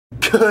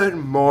Good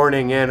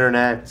morning,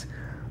 Internet.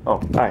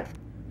 Oh, hi.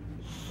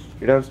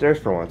 You're downstairs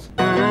for once.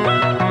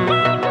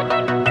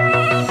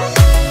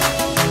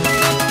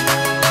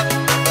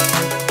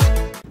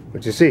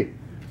 What'd you see?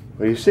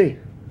 What do you see?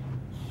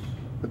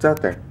 What's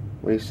out there?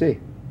 What do you see?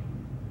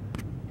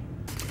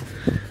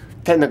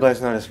 Technically,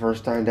 it's not his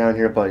first time down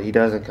here, but he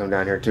doesn't come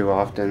down here too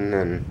often,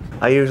 and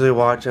I usually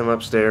watch him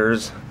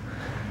upstairs.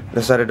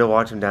 Decided to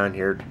watch him down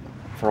here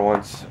for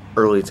once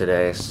early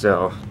today,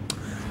 so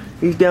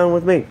he's down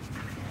with me.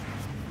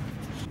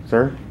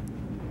 Sir?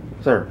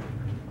 Sir?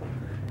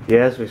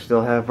 Yes, we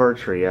still have our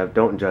tree up.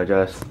 Don't judge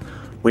us.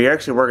 We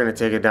actually were going to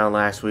take it down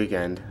last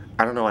weekend.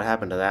 I don't know what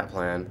happened to that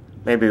plan.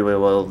 Maybe we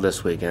will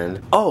this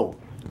weekend. Oh!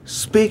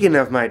 Speaking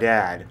of my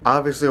dad,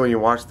 obviously when you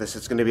watch this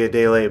it's going to be a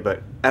day late,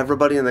 but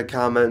everybody in the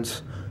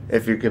comments,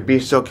 if you could be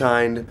so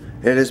kind,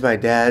 it is my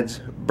dad's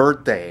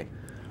birthday.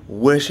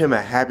 Wish him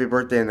a happy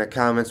birthday in the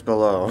comments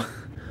below.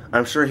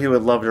 I'm sure he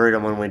would love to read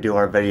them when we do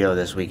our video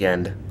this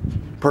weekend.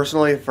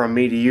 Personally, from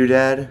me to you,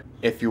 Dad,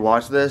 if you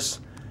watch this,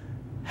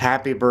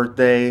 happy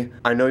birthday.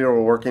 I know you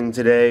were working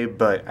today,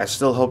 but I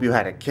still hope you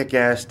had a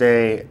kick-ass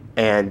day,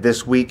 and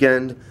this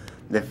weekend,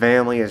 the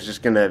family is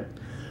just gonna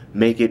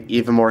make it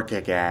even more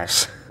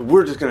kick-ass.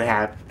 We're just gonna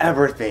have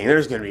everything.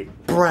 There's gonna be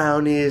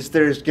brownies,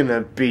 there's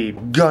gonna be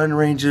gun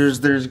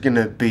ranges, there's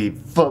gonna be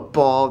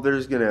football,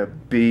 there's gonna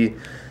be...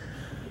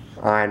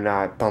 I'm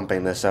not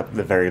pumping this up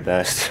the very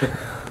best.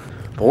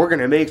 But we're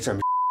gonna make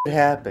some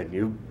happen,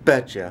 you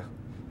betcha.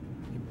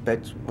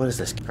 What is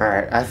this?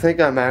 Alright, I think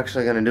I'm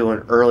actually gonna do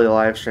an early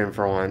live stream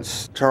for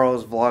once.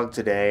 Charles vlogged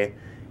today.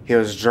 He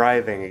was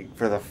driving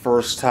for the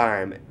first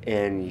time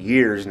in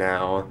years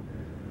now.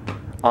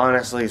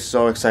 Honestly,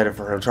 so excited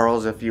for him.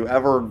 Charles, if you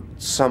ever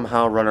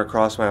somehow run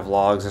across my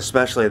vlogs,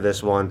 especially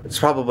this one, it's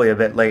probably a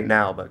bit late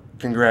now, but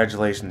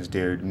congratulations,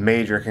 dude.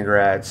 Major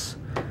congrats.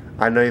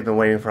 I know you've been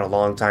waiting for a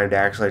long time to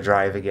actually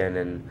drive again,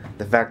 and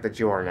the fact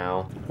that you are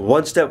now.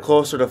 One step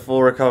closer to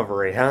full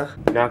recovery, huh?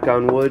 Knock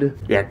on wood.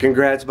 Yeah,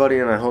 congrats, buddy,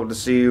 and I hope to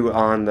see you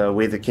on the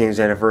We the Kings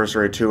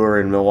anniversary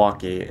tour in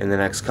Milwaukee in the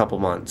next couple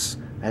months.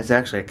 That's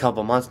actually a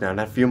couple months now,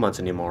 not a few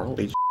months anymore.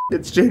 Holy shit,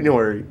 it's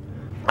January.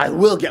 I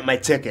will get my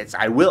tickets.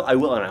 I will,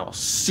 and I will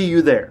see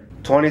you there.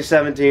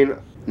 2017,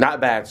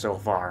 not bad so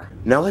far.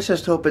 Now let's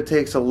just hope it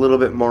takes a little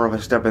bit more of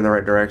a step in the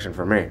right direction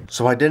for me.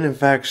 So I did in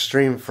fact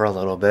stream for a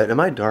little bit. Am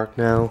I dark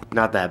now?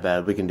 Not that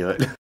bad, we can do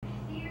it.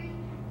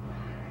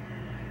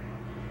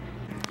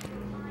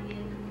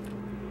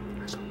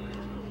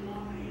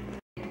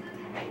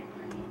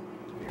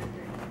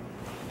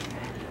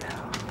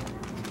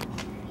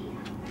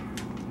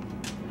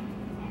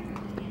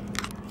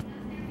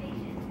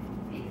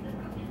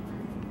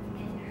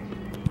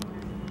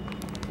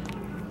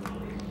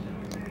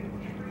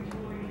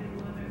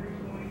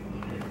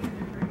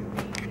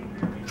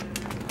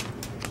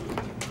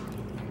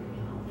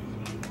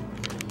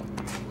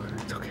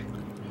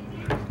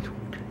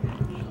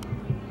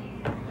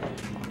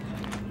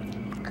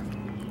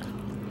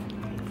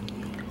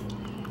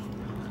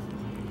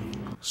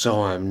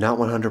 So I'm not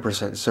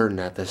 100% certain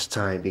at this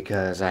time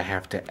because I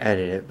have to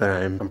edit it, but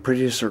I'm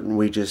pretty certain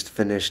we just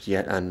finished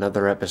yet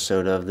another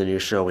episode of the new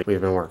show we've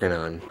been working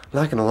on.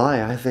 Not gonna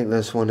lie, I think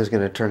this one is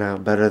gonna turn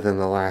out better than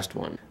the last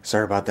one.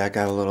 Sorry about that,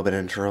 got a little bit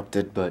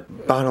interrupted,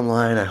 but bottom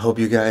line, I hope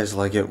you guys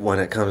like it when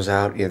it comes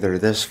out, either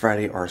this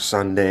Friday or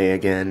Sunday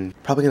again.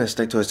 Probably gonna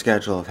stick to a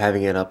schedule of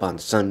having it up on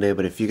Sunday,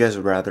 but if you guys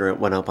would rather it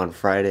went up on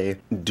Friday,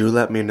 do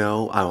let me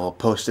know. I will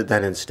post it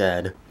then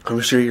instead. I'm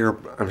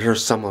sure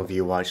some of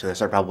you watching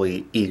this are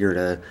probably eager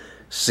to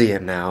see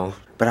it now,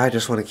 but I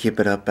just want to keep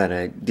it up at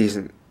a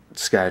decent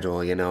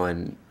schedule, you know,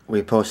 and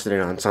we posted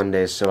it on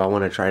Sundays, so I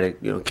want to try to,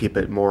 you know, keep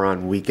it more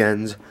on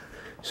weekends.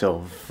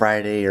 So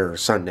Friday or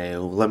Sunday,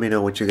 let me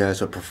know what you guys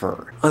would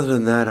prefer. Other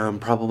than that, I'm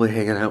probably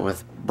hanging out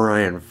with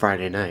Brian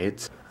Friday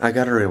nights. I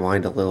gotta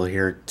rewind a little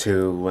here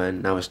too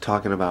when I was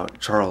talking about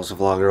Charles'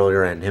 vlog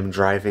earlier and him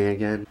driving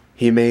again.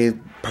 He made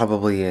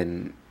probably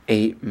an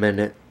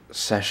 8-minute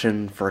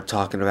session for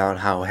talking about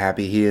how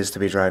happy he is to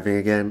be driving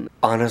again.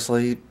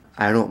 Honestly,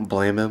 I don't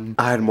blame him.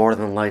 I'd more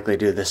than likely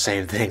do the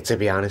same thing, to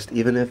be honest,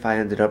 even if I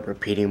ended up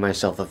repeating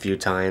myself a few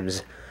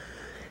times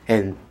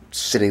and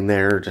sitting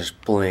there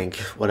just blank,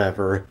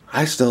 whatever.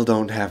 I still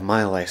don't have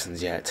my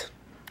license yet.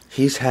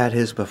 He's had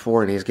his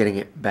before and he's getting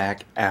it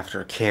back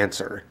after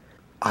cancer.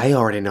 I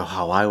already know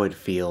how I would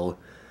feel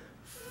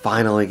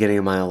finally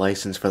getting my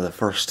license for the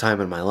first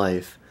time in my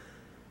life.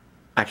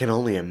 I can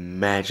only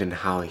imagine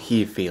how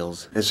he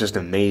feels. It's just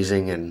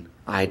amazing, and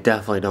I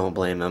definitely don't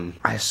blame him.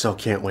 I still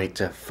can't wait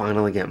to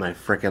finally get my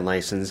frickin'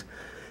 license,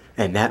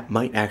 and that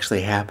might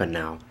actually happen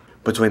now.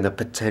 Between the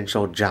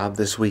potential job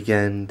this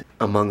weekend,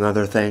 among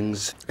other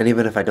things, and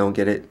even if I don't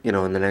get it, you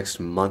know, in the next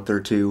month or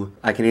two,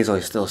 I can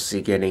easily still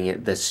see getting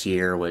it this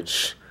year,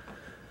 which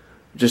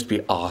would just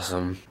be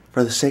awesome.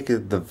 For the sake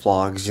of the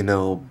vlogs, you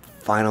know,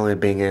 finally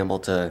being able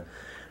to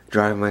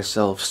drive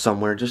myself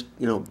somewhere, just,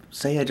 you know,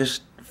 say I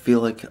just feel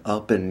like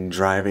up and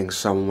driving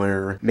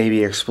somewhere,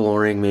 maybe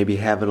exploring, maybe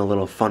having a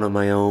little fun on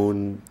my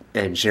own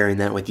and sharing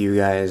that with you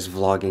guys,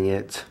 vlogging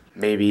it.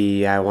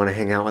 maybe I want to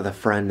hang out with a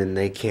friend and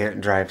they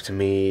can't drive to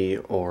me,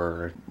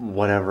 or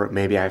whatever.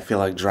 Maybe I feel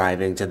like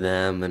driving to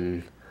them,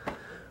 and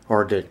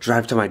or to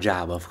drive to my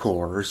job, of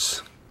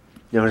course.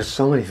 You know, there's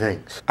so many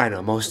things. I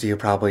know most of you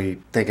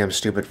probably think I'm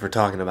stupid for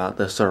talking about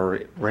this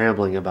or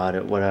rambling about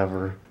it,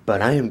 whatever.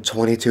 But I am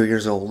 22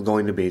 years old,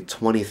 going to be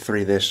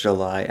 23 this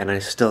July, and I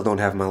still don't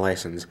have my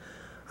license.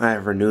 I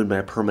have renewed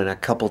my permit a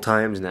couple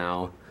times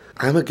now.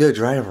 I'm a good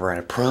driver,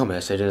 I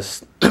promise. I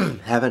just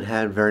haven't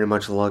had very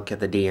much luck at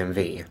the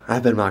DMV.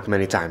 I've been mocked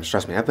many times,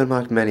 trust me. I've been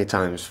mocked many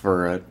times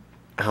for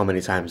how many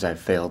times I've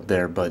failed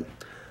there, but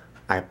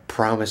I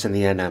promise in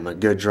the end I'm a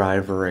good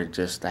driver. I've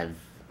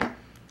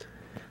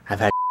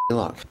had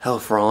luck. Hell,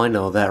 for all I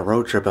know, that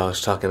road trip I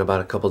was talking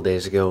about a couple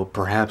days ago,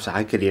 perhaps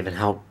I could even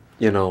help,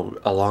 you know,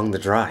 along the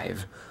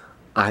drive.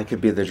 I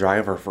could be the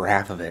driver for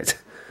half of it.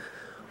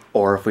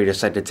 Or if we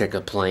decide to take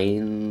a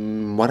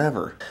plane,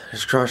 whatever.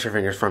 Just cross your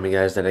fingers for me,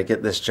 guys, that I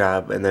get this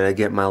job and then I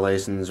get my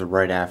license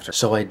right after.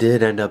 So I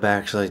did end up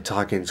actually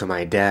talking to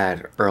my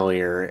dad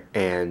earlier,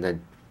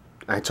 and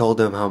I told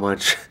him how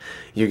much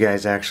you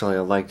guys actually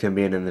liked him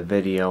being in the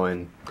video,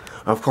 and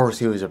of course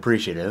he was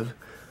appreciative.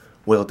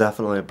 We'll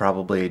definitely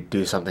probably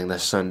do something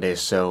this Sunday,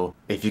 so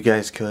if you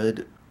guys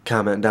could,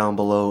 comment down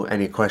below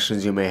any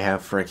questions you may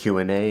have for a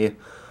Q&A,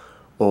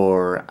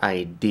 or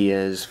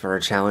ideas for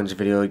a challenge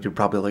video you'd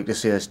probably like to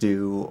see us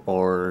do,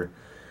 or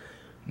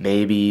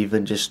maybe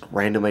even just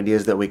random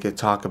ideas that we could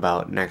talk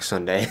about next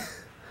Sunday.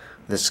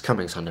 This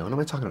coming Sunday, what am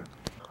I talking about?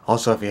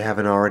 Also, if you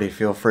haven't already,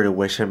 feel free to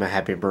wish him a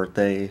happy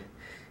birthday.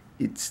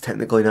 It's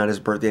technically not his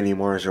birthday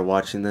anymore as you're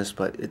watching this,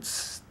 but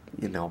it's,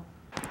 you know.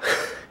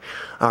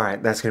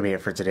 Alright, that's gonna be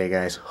it for today,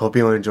 guys. Hope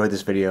you enjoyed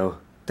this video.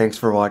 Thanks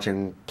for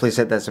watching. Please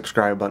hit that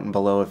subscribe button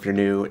below if you're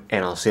new,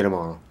 and I'll see you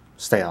tomorrow.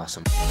 Stay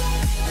awesome.